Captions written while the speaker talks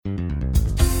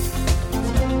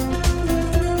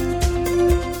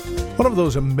of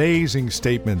those amazing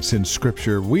statements in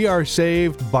Scripture. We are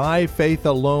saved by faith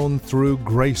alone, through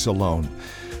grace alone.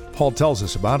 Paul tells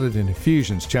us about it in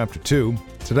Ephesians chapter 2.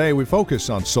 Today we focus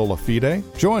on Sola Fide.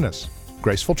 Join us.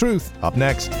 Graceful Truth, up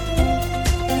next.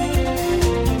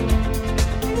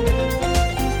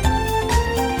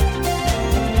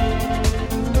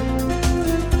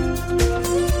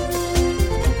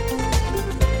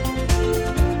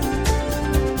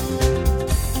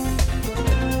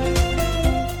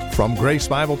 From Grace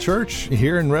Bible Church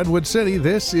here in Redwood City,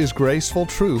 this is Graceful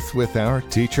Truth with our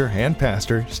teacher and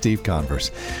pastor, Steve Converse.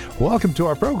 Welcome to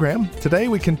our program. Today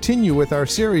we continue with our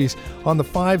series on the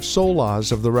 5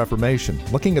 Solas of the Reformation,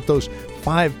 looking at those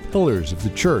 5 pillars of the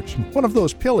church. One of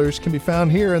those pillars can be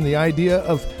found here in the idea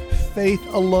of faith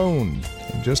alone,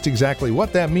 and just exactly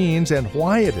what that means and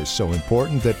why it is so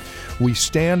important that we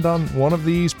stand on one of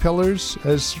these pillars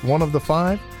as one of the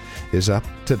 5 is up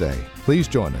today. Please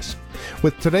join us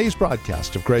with today's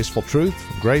broadcast of Graceful Truth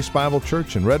from Grace Bible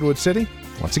Church in Redwood City.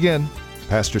 Once again,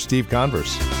 Pastor Steve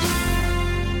Converse.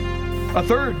 A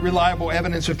third reliable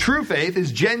evidence of true faith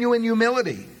is genuine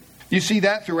humility. You see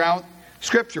that throughout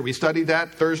Scripture. We studied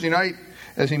that Thursday night,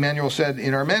 as Emmanuel said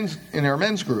in our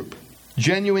men's group.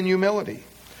 Genuine humility.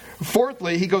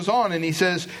 Fourthly, he goes on and he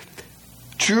says,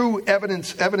 true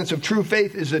evidence of true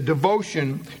faith is a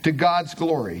devotion to God's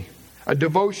glory. A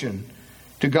devotion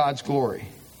to God's glory.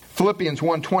 Philippians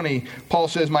 1:20, Paul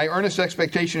says, "My earnest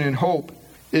expectation and hope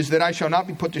is that I shall not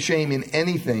be put to shame in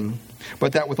anything,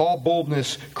 but that with all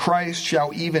boldness Christ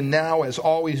shall even now as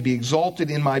always be exalted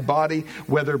in my body,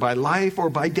 whether by life or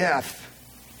by death."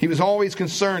 He was always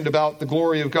concerned about the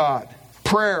glory of God.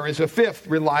 Prayer is a fifth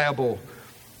reliable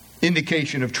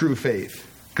indication of true faith.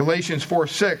 Galatians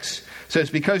 4:6 says,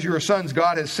 "Because you are sons,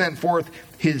 God has sent forth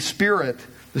His Spirit,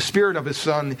 the Spirit of His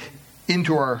Son,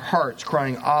 into our hearts,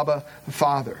 crying, Abba,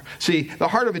 Father." See, the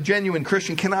heart of a genuine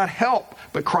Christian cannot help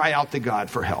but cry out to God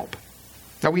for help.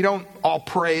 Now, we don't all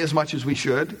pray as much as we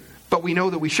should, but we know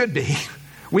that we should be.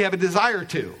 We have a desire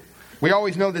to. We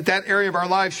always know that that area of our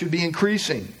lives should be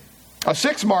increasing. A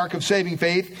sixth mark of saving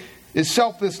faith is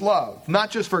selfless love,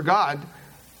 not just for God,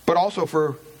 but also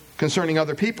for concerning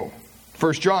other people.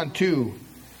 1 John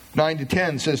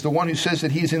 2:9-10 says, "The one who says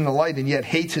that he is in the light and yet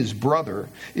hates his brother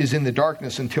is in the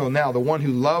darkness until now. The one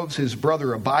who loves his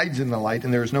brother abides in the light,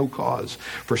 and there is no cause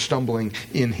for stumbling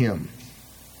in him."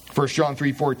 1 John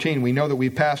 3:14, "We know that we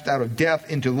passed out of death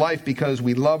into life because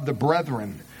we love the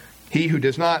brethren. He who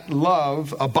does not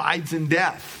love abides in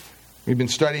death." We've been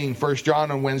studying 1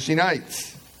 John on Wednesday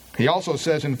nights. He also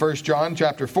says in 1 John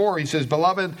chapter 4, he says,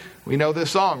 "Beloved," we know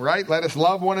this song, right? "Let us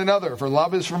love one another, for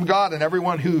love is from God, and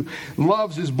everyone who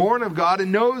loves is born of God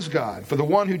and knows God. For the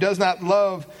one who does not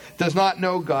love does not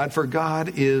know God, for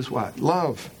God is" what?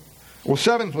 Love. Well,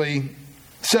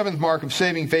 seventh mark of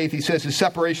saving faith, he says, is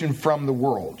separation from the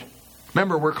world.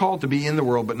 Remember, we're called to be in the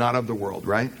world, but not of the world,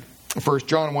 right? 1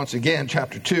 John, once again,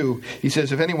 chapter 2, he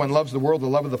says, "If anyone loves the world, the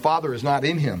love of the Father is not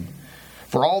in him.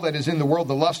 For all that is in the world,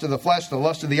 the lust of the flesh, the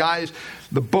lust of the eyes,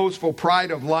 the boastful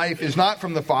pride of life is not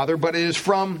from the Father, but it is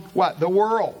from" what? The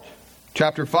world.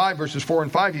 Chapter 5, verses 4 and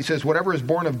 5, he says, "Whatever is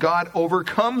born of God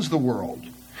overcomes the world.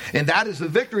 And that is the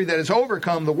victory that has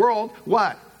overcome the world."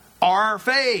 What? Our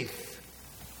faith.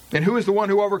 And who is the one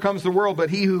who overcomes the world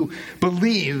but he who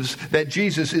believes that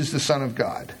Jesus is the Son of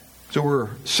God? So we're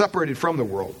separated from the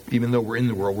world. Even though we're in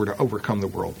the world, we're to overcome the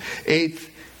world. Eighth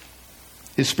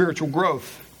is spiritual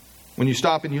growth. When you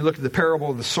stop and you look at the parable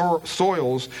of the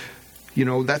soils, you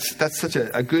know, that's such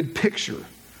a good picture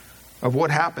of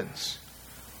what happens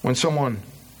when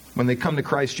they come to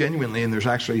Christ genuinely and there's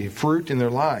actually fruit in their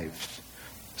lives.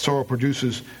 Soil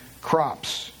produces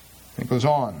crops. It goes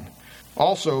on.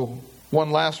 Also, one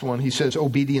last one, he says,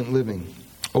 obedient living.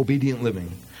 Obedient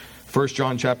living. 1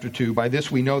 John chapter 2, "By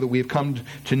this we know that we have come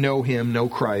to know Him, know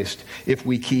Christ, if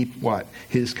we keep" what?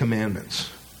 "His commandments."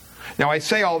 Now, I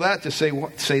say all that to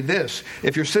say this.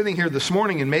 If you're sitting here this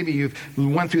morning and maybe you've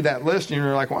went through that list and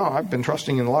you're like, "Wow, I've been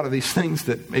trusting in a lot of these things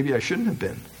that maybe I shouldn't have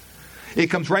been." It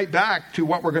comes right back to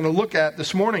what we're going to look at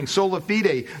this morning. Sola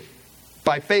Fide,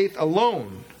 by faith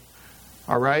alone.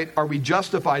 All right? Are we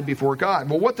justified before God?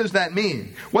 Well, what does that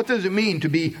mean? What does it mean to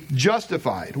be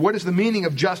justified? What is the meaning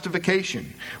of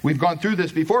justification? We've gone through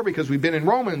this before because we've been in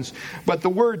Romans. But the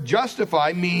word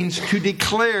justify means to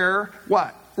declare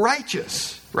what?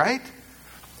 Righteous. Right?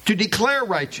 To declare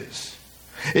righteous.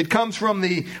 It comes from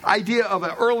the idea of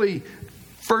an early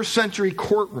first century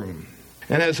courtroom.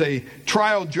 And as a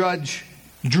trial judge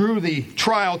drew the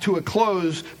trial to a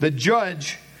close, the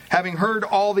judge, having heard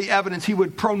all the evidence, he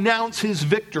would pronounce his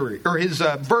victory or his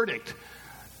verdict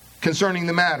concerning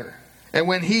the matter. And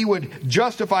when he would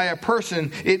justify a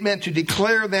person, it meant to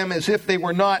declare them as if they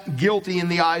were not guilty in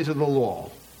the eyes of the law.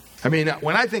 I mean,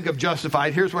 when I think of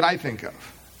justified, here's what I think of.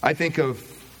 I think of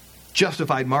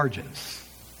justified margins.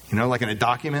 You know, like in a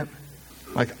document.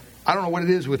 Like, I don't know what it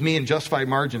is with me and justified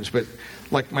margins, but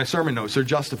like my sermon notes, they're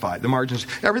justified. The margins,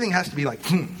 everything has to be like,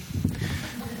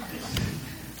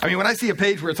 I mean, when I see a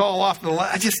page where it's all off to the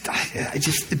left,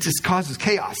 it just causes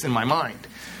chaos in my mind.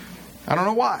 I don't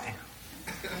know why.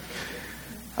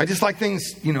 I just like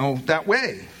things, that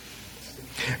way.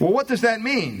 Well, what does that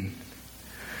mean?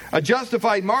 A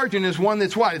justified margin is one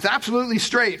that's what? It's absolutely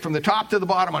straight from the top to the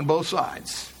bottom on both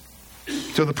sides.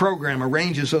 So the program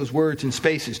arranges those words and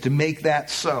spaces to make that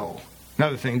so.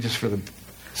 Another thing, just for the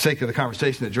sake of the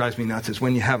conversation, that drives me nuts is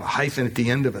when you have a hyphen at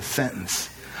the end of a sentence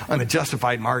on a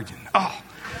justified margin. Oh,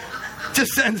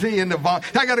 just sends me into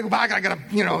I got to go back. I got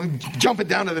to, jump it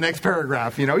down to the next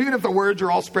paragraph. Even if the words are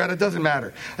all spread, it doesn't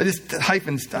matter.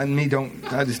 Hyphens on me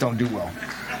I just don't do well.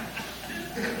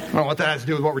 I don't know what that has to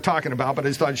do with what we're talking about, but I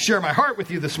just thought I'd share my heart with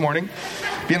you this morning,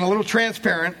 being a little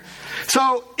transparent.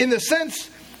 So, in the sense,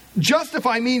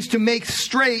 justify means to make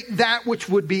straight that which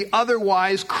would be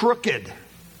otherwise crooked.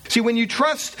 See, when you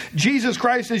trust Jesus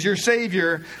Christ as your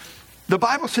Savior, the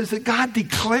Bible says that God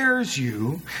declares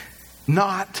you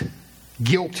not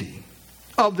guilty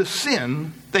of the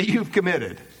sin that you've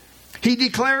committed. He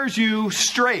declares you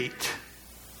straight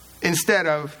instead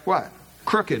of what?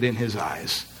 Crooked in His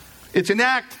eyes. It's an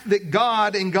act that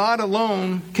God and God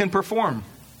alone can perform.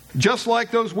 Just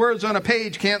like those words on a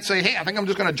page can't say, hey, I think I'm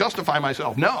just going to justify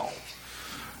myself. No.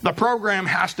 The program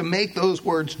has to make those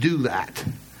words do that.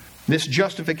 This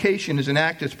justification is an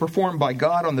act that's performed by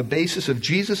God on the basis of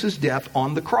Jesus' death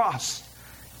on the cross.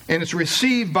 And it's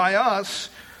received by us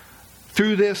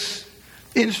through this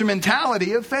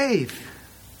instrumentality of faith.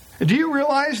 Do you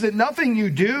realize that nothing you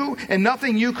do and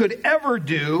nothing you could ever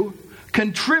do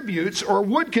contributes or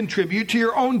would contribute to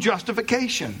your own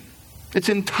justification? It's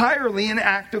entirely an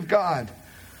act of God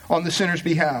on the sinner's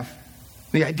behalf.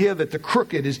 The idea that the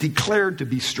crooked is declared to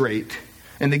be straight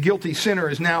and the guilty sinner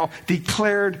is now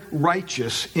declared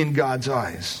righteous in God's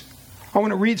eyes. I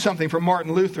want to read something from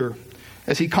Martin Luther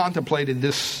as he contemplated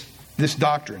this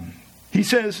doctrine. He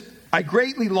says, I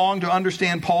greatly long to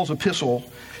understand Paul's epistle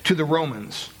to the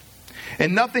Romans,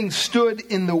 and nothing stood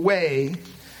in the way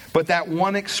but that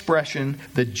one expression,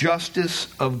 the justice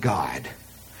of God.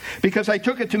 Because I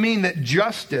took it to mean that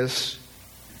justice,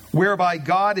 whereby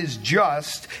God is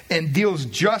just and deals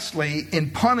justly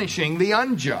in punishing the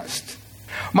unjust.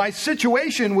 My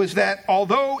situation was that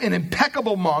although an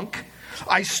impeccable monk,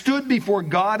 I stood before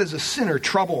God as a sinner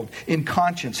troubled in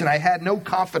conscience, and I had no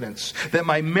confidence that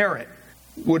my merit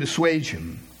would assuage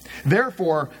Him.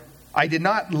 Therefore, I did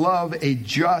not love a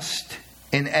just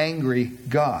and angry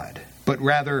God, but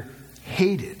rather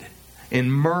hated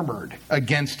and murmured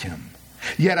against Him.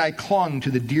 Yet I clung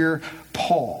to the dear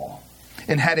Paul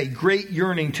and had a great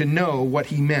yearning to know what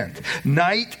he meant.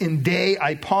 Night and day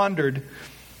I pondered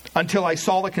until I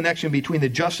saw the connection between the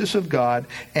justice of God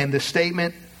and the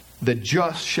statement, the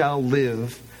just shall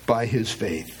live by his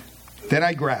faith. Then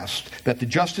I grasped that the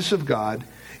justice of God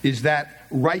is that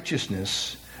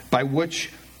righteousness by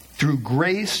which, through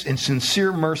grace and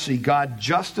sincere mercy, God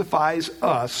justifies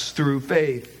us through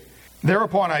faith.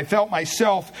 Thereupon I felt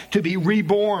myself to be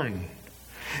reborn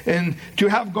and to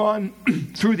have gone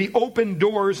through the open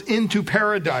doors into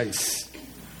paradise.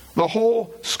 The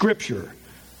whole Scripture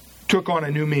took on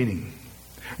a new meaning.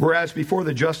 Whereas before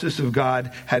the justice of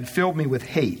God had filled me with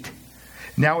hate,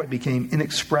 now it became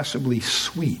inexpressibly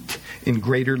sweet in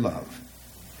greater love.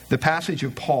 The passage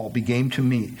of Paul became to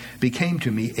me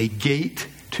a gate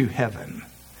to heaven.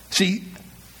 See,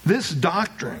 this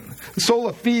doctrine,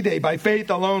 Sola Fide, by faith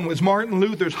alone, was Martin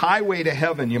Luther's highway to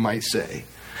heaven, you might say.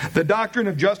 The doctrine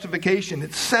of justification,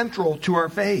 it's central to our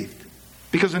faith.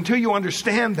 Because until you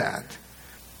understand that,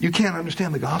 you can't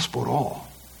understand the gospel at all.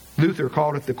 Luther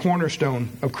called it the cornerstone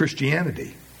of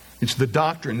Christianity. It's the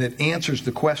doctrine that answers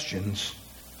the questions,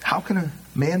 how can a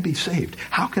man be saved?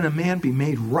 How can a man be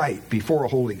made right before a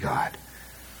holy God?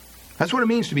 That's what it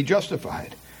means to be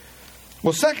justified.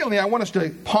 Well, secondly, I want us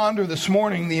to ponder this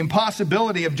morning the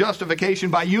impossibility of justification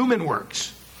by human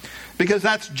works. Because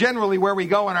that's generally where we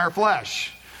go in our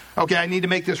flesh. Okay, I need to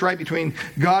make this right between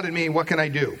God and me. What can I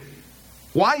do?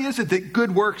 Why is it that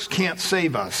good works can't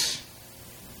save us?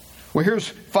 Well, here's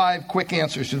 5 quick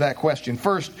answers to that question.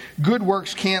 First, good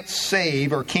works can't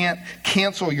save or can't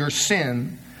cancel your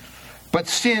sin, but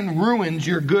sin ruins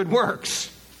your good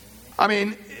works. I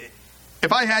mean,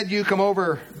 if I had you come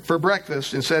over for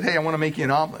breakfast and said, hey, I want to make you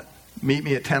an omelet. Meet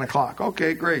me at 10 o'clock.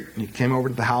 Okay, great. And you came over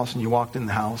to the house and you walked in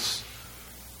the house.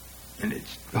 and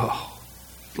it's,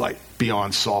 like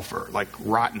beyond sulfur, like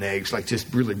rotten eggs, like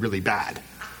just really, really bad.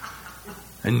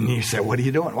 And you say, what are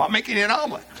you doing? Well, I'm making an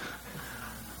omelet.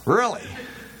 Really?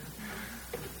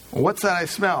 Well, what's that I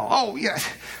smell? Oh, yeah,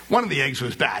 one of the eggs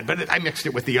was bad, but I mixed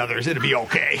it with the others. It'll be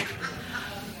okay.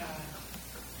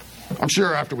 I'm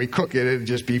sure after we cook it, it'll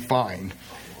just be fine.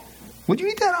 Would you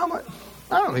eat that omelet?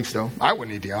 I don't think so. I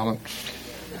wouldn't eat the omelet.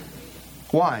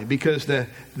 Why? Because the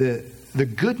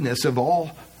goodness of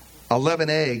all 11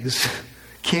 eggs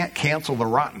can't cancel the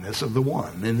rottenness of the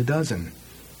one in the dozen.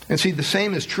 And see, the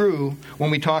same is true when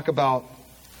we talk about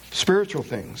spiritual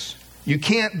things. You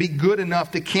can't be good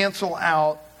enough to cancel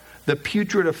out the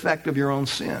putrid effect of your own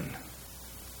sin.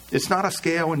 It's not a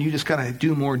scale and you just got to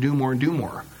do more, do more, do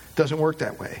more. It doesn't work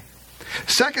that way.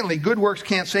 Secondly, good works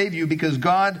can't save you because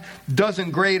God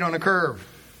doesn't grade on a curve.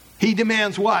 He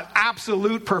demands what?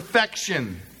 Absolute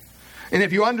perfection. And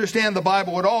if you understand the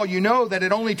Bible at all, you know that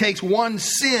it only takes one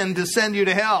sin to send you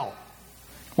to hell.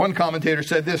 One commentator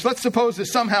said this: let's suppose that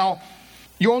somehow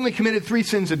you only committed 3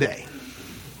 sins a day.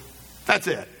 That's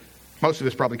it. Most of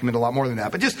us probably commit a lot more than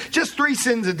that, but just 3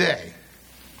 sins a day.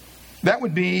 That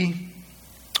would be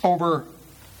over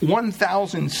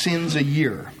 1,000 sins a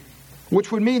year,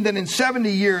 which would mean that in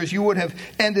 70 years you would have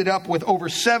ended up with over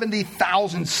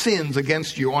 70,000 sins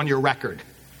against you on your record.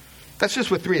 That's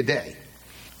just with 3 a day.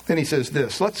 Then he says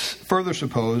this: let's further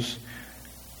suppose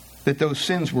that those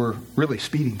sins were really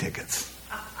speeding tickets.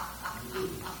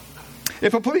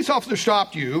 If a police officer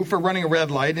stopped you for running a red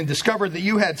light and discovered that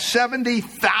you had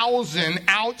 70,000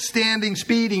 outstanding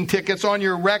speeding tickets on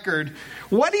your record,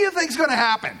 what do you think is going to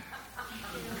happen?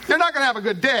 You're not going to have a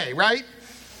good day, right?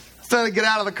 Instead of get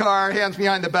out of the car, hands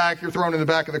behind the back, you're thrown in the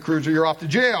back of the cruiser, you're off to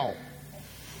jail.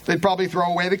 They'd probably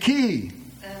throw away the key.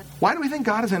 Why do we think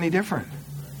God is any different?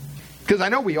 Because I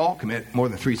know we all commit more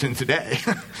than 3 sins a day.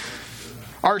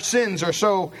 Our sins are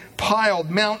so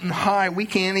piled mountain high, we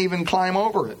can't even climb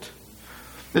over it.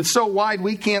 It's so wide,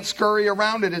 we can't scurry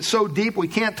around it. It's so deep, we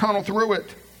can't tunnel through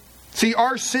it. See,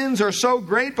 our sins are so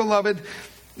great, beloved,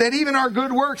 that even our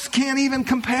good works can't even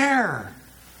compare.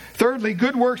 Thirdly,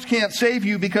 good works can't save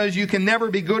you because you can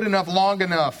never be good enough long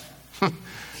enough.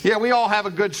 Yeah, we all have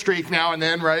a good streak now and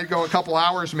then, right? Go a couple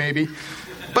hours maybe.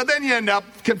 But then you end up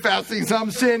confessing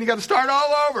some sin. You got to start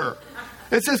all over.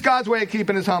 It's just God's way of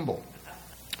keeping us humble.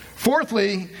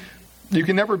 Fourthly, you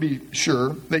can never be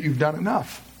sure that you've done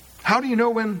enough. How do you know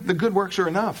when the good works are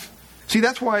enough? See,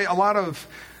 that's why a lot of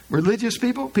religious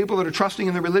people that are trusting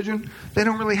in the religion, they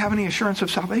don't really have any assurance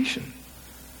of salvation.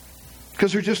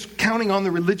 Because they're just counting on the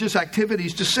religious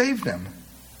activities to save them.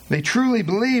 They truly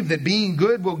believe that being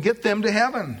good will get them to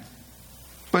heaven.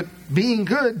 But being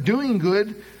good, doing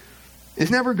good,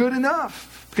 is never good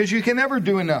enough. Because you can never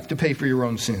do enough to pay for your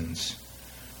own sins.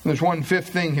 There's one fifth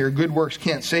thing here: good works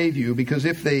can't save you, because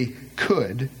if they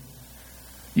could,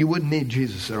 you wouldn't need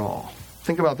Jesus at all.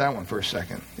 Think about that one for a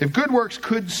second. If good works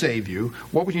could save you,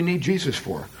 what would you need Jesus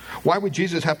for? Why would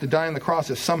Jesus have to die on the cross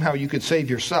if somehow you could save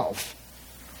yourself?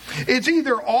 It's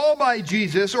either all by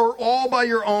Jesus or all by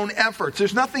your own efforts.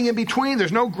 There's nothing in between.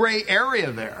 There's no gray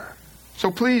area there.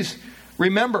 So please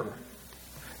remember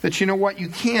that, you know what, you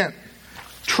can't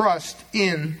trust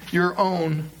in your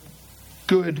own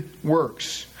good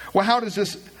works. Well, how does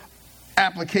this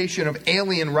application of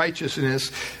alien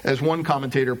righteousness, as one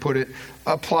commentator put it,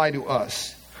 apply to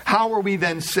us? How are we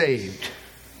then saved?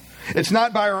 It's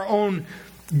not by our own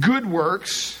good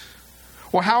works.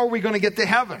 Well, how are we going to get to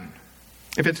heaven?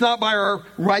 If it's not by our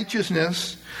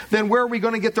righteousness, then where are we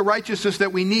going to get the righteousness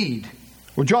that we need?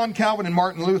 Well, John Calvin and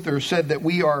Martin Luther said that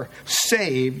we are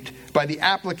saved by the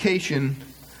application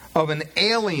of an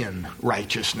alien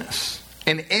righteousness.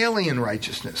 An alien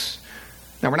righteousness.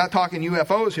 Now, we're not talking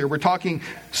UFOs here. We're talking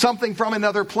something from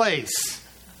another place.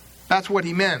 That's what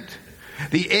he meant.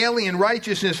 The alien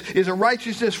righteousness is a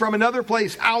righteousness from another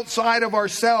place outside of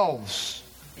ourselves.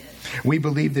 We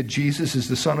believe that Jesus is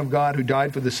the Son of God who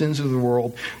died for the sins of the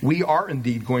world. We are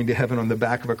indeed going to heaven on the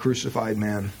back of a crucified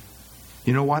man.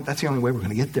 You know what? That's the only way we're going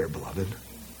to get there, beloved.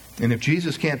 And if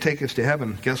Jesus can't take us to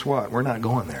heaven, guess what? We're not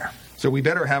going there. So we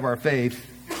better have our faith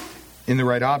in the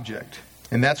right object.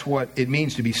 And that's what it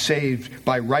means to be saved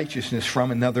by righteousness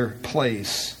from another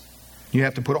place. You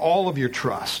have to put all of your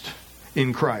trust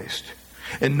in Christ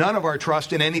and none of our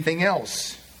trust in anything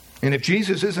else. And if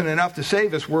Jesus isn't enough to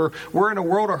save us, we're in a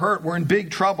world of hurt. We're in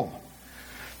big trouble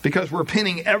because we're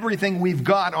pinning everything we've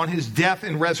got on his death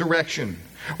and resurrection.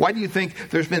 Why do you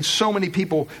think there's been so many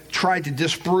people try to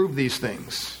disprove these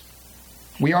things?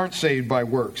 We aren't saved by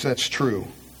works. That's true.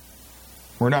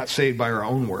 We're not saved by our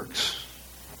own works,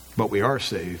 but we are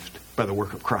saved by the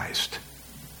work of Christ.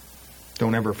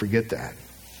 Don't ever forget that.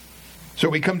 So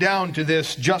we come down to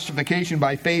this justification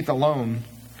by faith alone.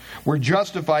 We're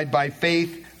justified by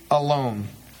faith alone.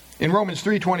 In Romans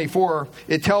 3:24,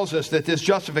 it tells us that this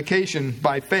justification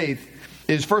by faith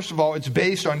is, first of all, it's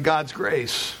based on God's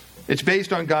grace. It's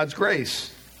based on God's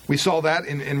grace. We saw that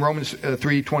in Romans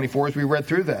 3:24 as we read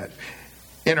through that.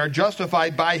 And are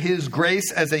justified by His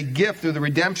grace as a gift through the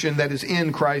redemption that is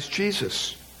in Christ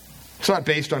Jesus. It's not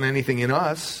based on anything in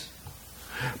us,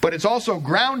 but it's also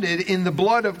grounded in the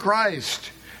blood of Christ.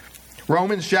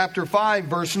 Romans chapter 5,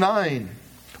 verse 9.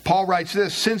 Paul writes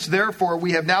this, "Since therefore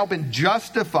we have now been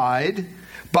justified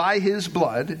by His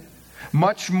blood,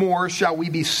 much more shall we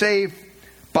be saved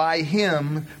by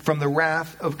Him from the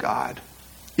wrath of God."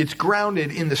 It's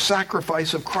grounded in the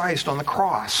sacrifice of Christ on the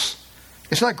cross.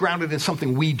 It's not grounded in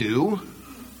something we do.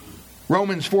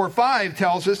 Romans 4:5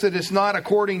 tells us that it's not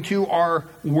according to our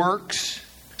works.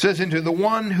 It says, "Into the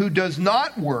one who does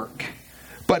not work,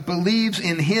 but believes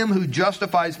in Him who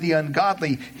justifies the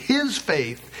ungodly, his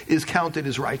faith is counted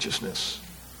as righteousness."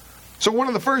 So one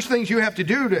of the first things you have to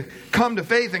do to come to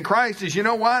faith in Christ is, you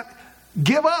know what?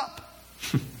 Give up.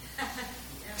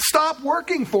 Stop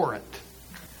working for it.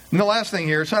 And the last thing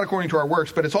here, it's not according to our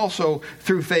works, but it's also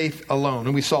through faith alone.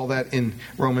 And we saw that in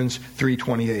Romans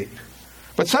 3:28.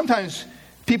 But sometimes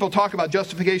people talk about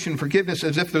justification and forgiveness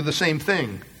as if they're the same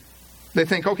thing. They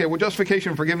think, okay, well, justification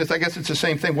and forgiveness, I guess it's the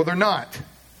same thing. Well, they're not.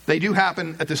 They do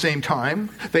happen at the same time.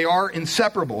 They are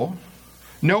inseparable.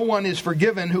 No one is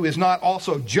forgiven who is not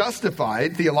also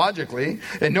justified theologically,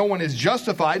 and no one is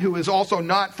justified who is also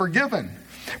not forgiven.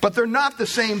 But they're not the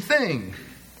same thing.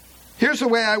 Here's the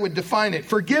way I would define it.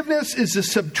 Forgiveness is a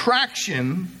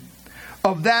subtraction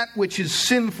of that which is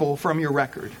sinful from your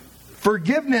record.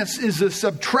 Forgiveness is a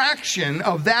subtraction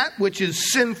of that which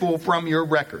is sinful from your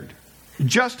record.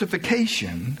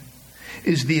 Justification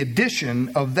is the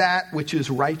addition of that which is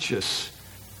righteous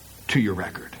to your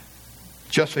record.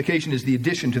 Justification is the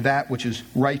addition to that which is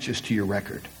righteous to your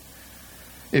record.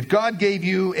 If God gave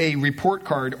you a report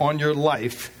card on your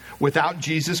life without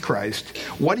Jesus Christ,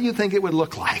 what do you think it would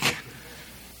look like?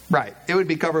 Right. It would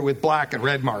be covered with black and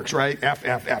red marks, right? F,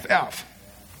 F, F, F.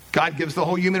 God gives the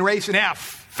whole human race an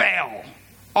F. Fail.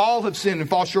 All have sinned and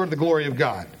fall short of the glory of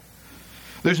God.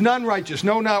 There's none righteous,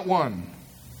 no, not one.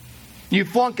 You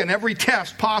flunk in every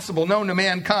test possible known to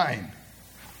mankind.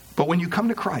 But when you come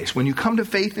to Christ, when you come to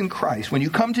faith in Christ, when you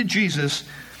come to Jesus,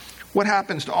 what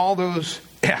happens to all those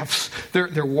F's?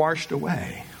 They're washed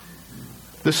away.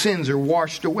 The sins are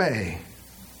washed away.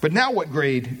 But now what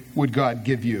grade would God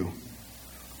give you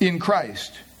in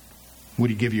Christ? Would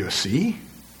He give you a C?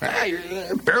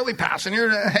 You're barely passing here.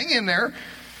 Hang in there.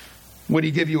 Would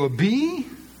He give you a B?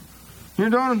 You're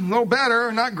doing a little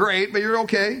better. Not great, but you're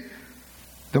okay.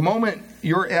 The moment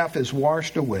your F is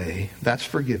washed away, that's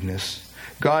forgiveness.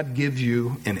 God gives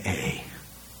you an A.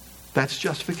 That's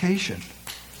justification.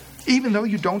 Even though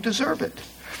you don't deserve it.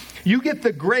 You get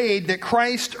the grade that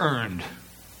Christ earned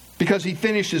because He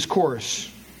finished His course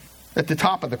at the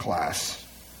top of the class.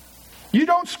 You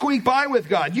don't squeak by with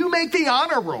God. You make the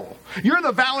honor roll. You're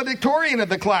the valedictorian of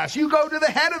the class. You go to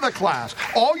the head of the class.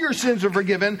 All your sins are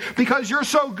forgiven because you're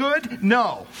so good?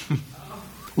 No.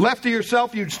 Left to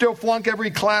yourself, you'd still flunk every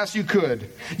class you could.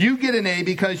 You get an A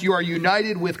because you are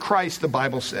united with Christ, the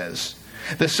Bible says.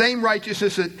 The same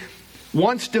righteousness that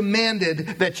once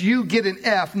demanded that you get an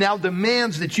F now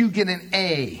demands that you get an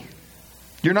A.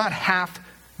 You're not half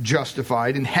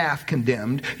justified and half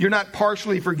condemned. You're not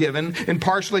partially forgiven and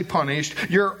partially punished.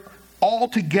 You're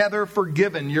altogether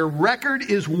forgiven. Your record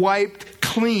is wiped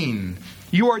clean.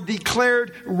 You are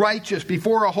declared righteous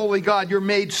before a holy God. You're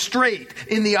made straight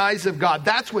in the eyes of God.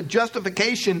 That's what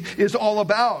justification is all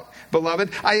about, beloved.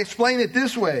 I explain it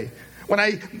this way. When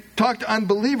I talk to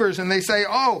unbelievers and they say,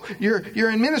 oh, you're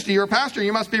in ministry, you're a pastor,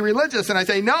 you must be religious. And I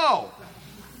say, no.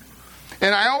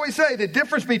 And I always say the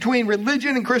difference between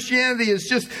religion and Christianity is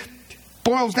just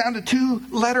boils down to two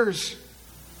letters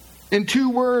in two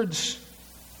words.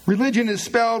 Religion is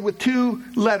spelled with two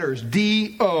letters,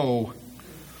 D-O.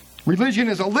 Religion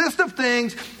is a list of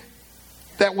things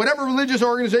that whatever religious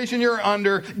organization you're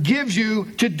under gives you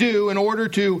to do in order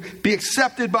to be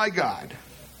accepted by God.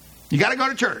 You got to go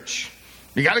to church.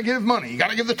 You got to give money. You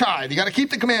got to give the tithe. You got to keep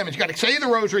the commandments. You got to say the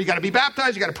rosary. You got to be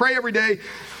baptized. You got to pray every day.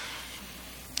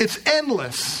 It's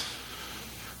endless.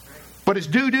 But it's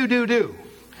do.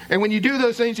 And when you do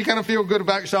those things, you kind of feel good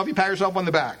about yourself. You pat yourself on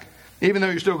the back, even though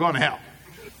you're still going to hell.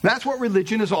 That's what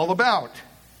religion is all about.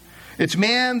 It's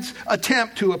man's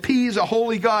attempt to appease a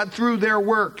holy God through their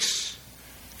works.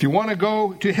 If you want to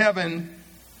go to heaven,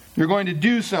 you're going to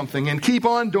do something and keep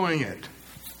on doing it.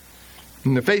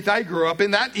 And the faith I grew up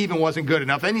in, that even wasn't good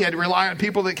enough. Then you had to rely on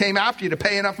people that came after you to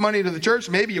pay enough money to the church.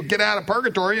 Maybe you'll get out of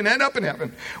purgatory and end up in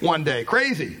heaven one day.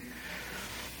 Crazy.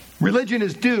 Religion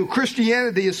is due.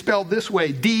 Christianity is spelled this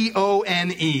way,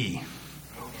 D-O-N-E.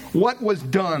 What was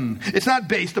done. It's not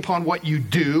based upon what you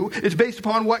do. It's based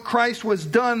upon what Christ has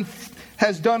done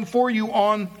for you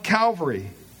on Calvary.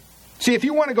 See, if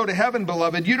you want to go to heaven,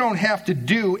 beloved, you don't have to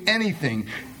do anything.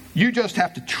 You just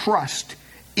have to trust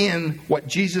in what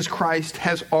Jesus Christ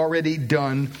has already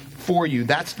done for you.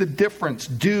 That's the difference.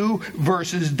 Do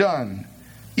versus done.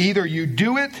 Either you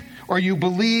do it or you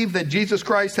believe that Jesus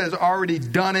Christ has already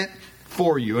done it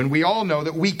for you. And we all know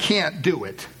that we can't do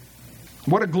it.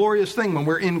 What a glorious thing when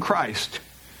we're in Christ.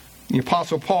 The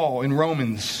Apostle Paul in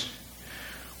Romans,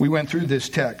 we went through this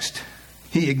text.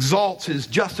 He exalts his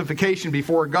justification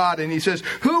before God, and he says,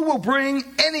 who will bring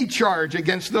any charge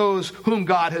against those whom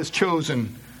God has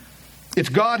chosen? It's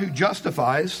God who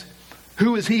justifies.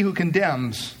 Who is he who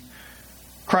condemns?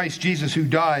 Christ Jesus, who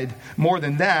died. More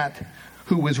than that,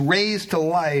 who was raised to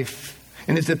life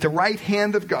and is at the right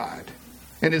hand of God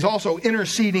and is also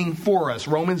interceding for us.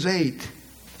 Romans 8.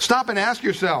 Stop and ask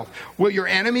yourself, will your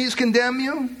enemies condemn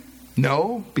you?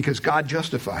 No, because God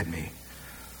justified me.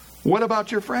 What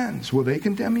about your friends? Will they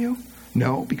condemn you?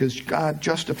 No, because God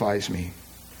justifies me.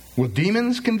 Will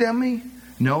demons condemn me?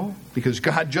 No, because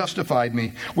God justified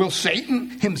me. Will Satan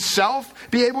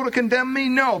himself be able to condemn me?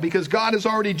 No, because God has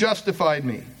already justified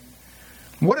me.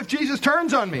 What if Jesus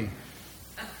turns on me?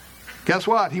 Guess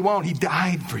what? He won't. He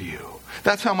died for you.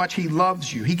 That's how much he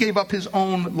loves you. He gave up his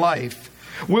own life.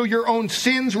 Will your own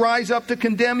sins rise up to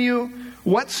condemn you?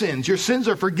 What sins? Your sins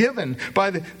are forgiven by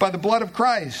the blood of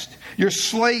Christ. Your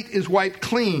slate is wiped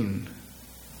clean.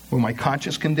 Will my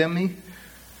conscience condemn me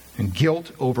and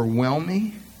guilt overwhelm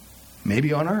me?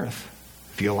 Maybe on earth,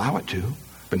 if you allow it to,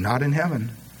 but not in heaven.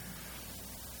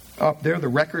 Up there, the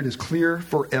record is clear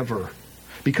forever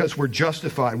because we're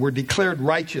justified. We're declared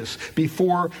righteous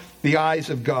before the eyes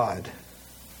of God.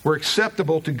 We're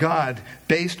acceptable to God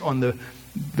based on the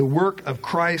work of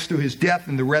Christ through his death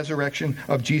and the resurrection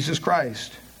of Jesus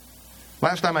Christ.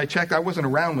 Last time I checked, I wasn't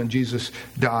around when Jesus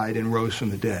died and rose from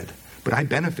the dead, but I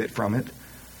benefit from it.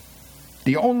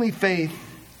 The only way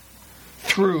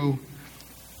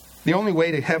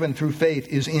to heaven through faith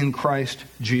is in Christ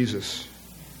Jesus.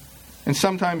 And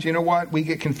sometimes, you know what? We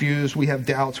get confused. We have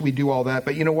doubts. We do all that.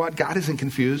 But you know what? God isn't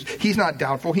confused. He's not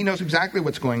doubtful. He knows exactly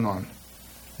what's going on.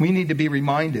 We need to be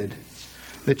reminded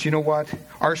that, you know what?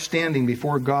 Our standing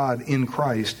before God in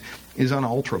Christ is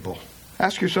unalterable.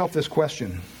 Ask yourself this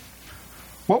question.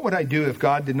 What would I do if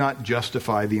God did not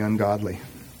justify the ungodly?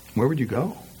 Where would you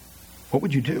go? What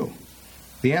would you do?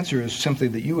 The answer is simply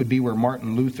that you would be where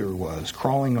Martin Luther was,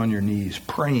 crawling on your knees,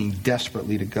 praying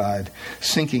desperately to God,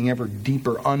 sinking ever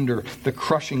deeper under the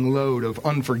crushing load of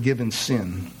unforgiven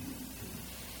sin.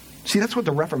 See, that's what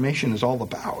the Reformation is all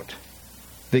about.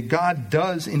 That God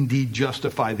does indeed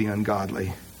justify the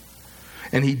ungodly.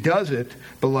 And he does it,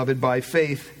 beloved, by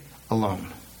faith alone.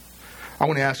 I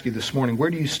want to ask you this morning, where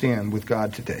do you stand with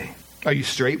God today? Are you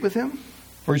straight with him?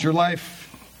 Or is your life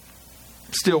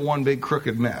still one big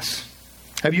crooked mess?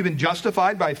 Have you been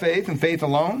justified by faith and faith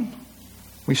alone?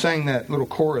 We sang that little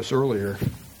chorus earlier.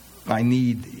 I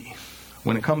need thee.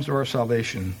 When it comes to our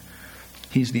salvation,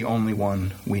 he's the only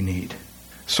one we need.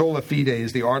 Sola Fide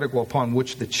is the article upon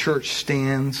which the church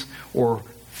stands or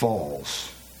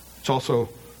falls. It's also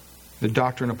the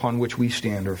doctrine upon which we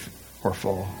stand or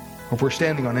fall. If we're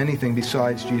standing on anything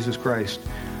besides Jesus Christ,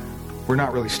 we're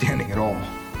not really standing at all.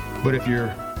 But if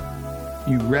you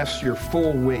rest your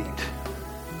full weight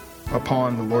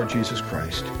upon the Lord Jesus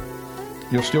Christ,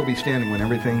 you'll still be standing when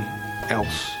everything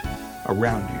else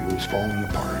around you is falling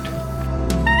apart.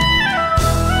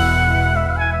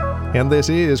 And this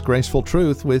is Graceful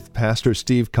Truth with Pastor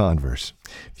Steve Converse.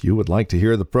 If you would like to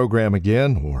hear the program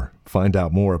again or find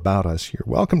out more about us, you're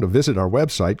welcome to visit our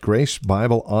website,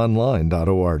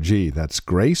 gracebibleonline.org. That's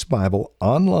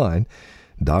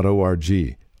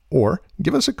gracebibleonline.org. Or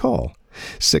give us a call,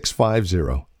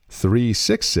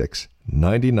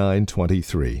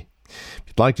 650-366-9923. If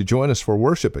you'd like to join us for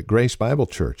worship at Grace Bible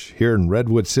Church here in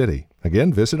Redwood City,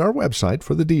 again, visit our website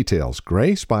for the details,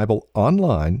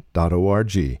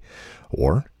 gracebibleonline.org,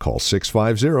 or call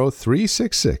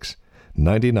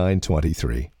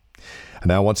 650-366-9923. And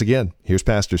now, once again, here's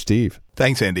Pastor Steve.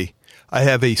 Thanks, Andy. I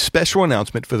have a special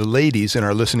announcement for the ladies in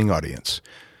our listening audience.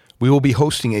 We will be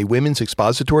hosting a women's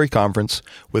expository conference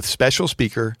with special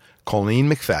speaker Colleen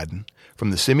McFadden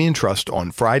from the Simeon Trust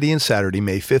on Friday and Saturday,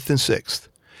 May 5th and 6th.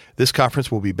 This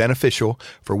conference will be beneficial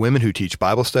for women who teach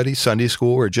Bible study, Sunday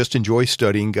school, or just enjoy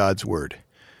studying God's Word.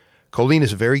 Colleen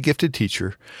is a very gifted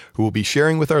teacher who will be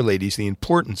sharing with our ladies the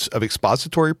importance of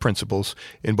expository principles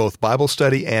in both Bible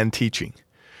study and teaching.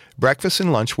 Breakfast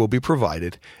and lunch will be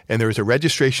provided, and there is a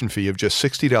registration fee of just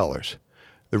 $60.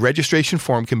 The registration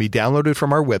form can be downloaded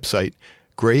from our website,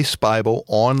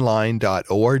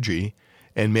 gracebibleonline.org,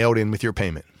 and mailed in with your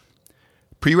payment.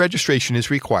 Pre-registration is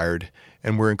required,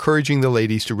 and we're encouraging the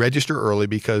ladies to register early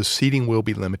because seating will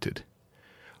be limited.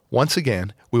 Once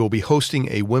again, we will be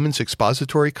hosting a Women's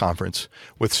Expository Conference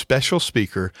with special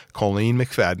speaker Colleen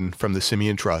McFadden from the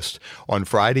Simeon Trust on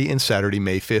Friday and Saturday,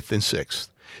 May 5th and 6th.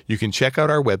 You can check out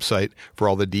our website for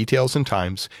all the details and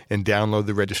times and download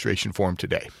the registration form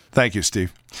today. Thank you,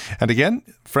 Steve. And again,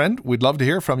 friend, we'd love to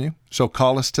hear from you. So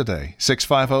call us today,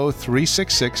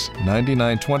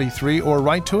 650-366-9923, or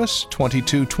write to us,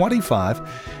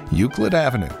 2225 Euclid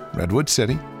Avenue, Redwood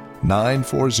City,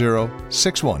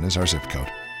 94061 is our zip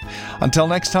code. Until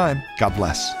next time, God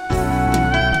bless.